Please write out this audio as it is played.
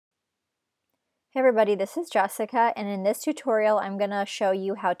Hey everybody, this is Jessica, and in this tutorial I'm going to show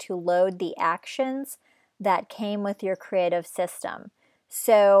you how to load the actions that came with your Creative system.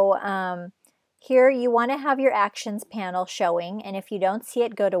 So here you want to have your Actions panel showing, and if you don't see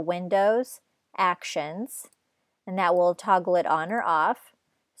it, go to Windows, Actions, and that will toggle it on or off.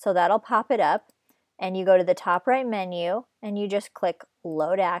 So that'll pop it up, and you go to the top right menu and you just click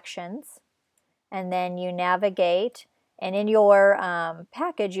Load Actions, and then you navigate, and in your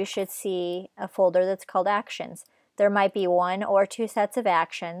package you should see a folder that's called Actions. There might be one or two sets of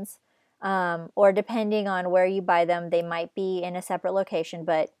actions, or depending on where you buy them, they might be in a separate location,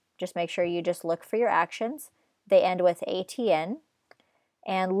 but just make sure you just look for your actions. They end with ATN,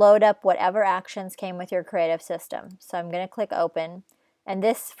 and load up whatever actions came with your Creative system. So I'm going to click Open. And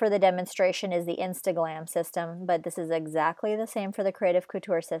this, for the demonstration, is the Instaglam system, but this is exactly the same for the Creative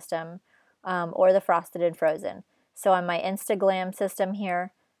Couture system or the Frosted and Frozen. So on my Instaglam system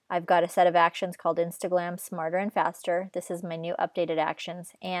here, I've got a set of actions called Instaglam Smarter and Faster. This is my new updated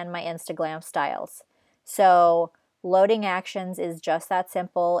actions and my Instaglam styles. So loading actions is just that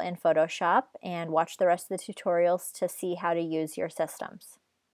simple in Photoshop, and watch the rest of the tutorials to see how to use your systems.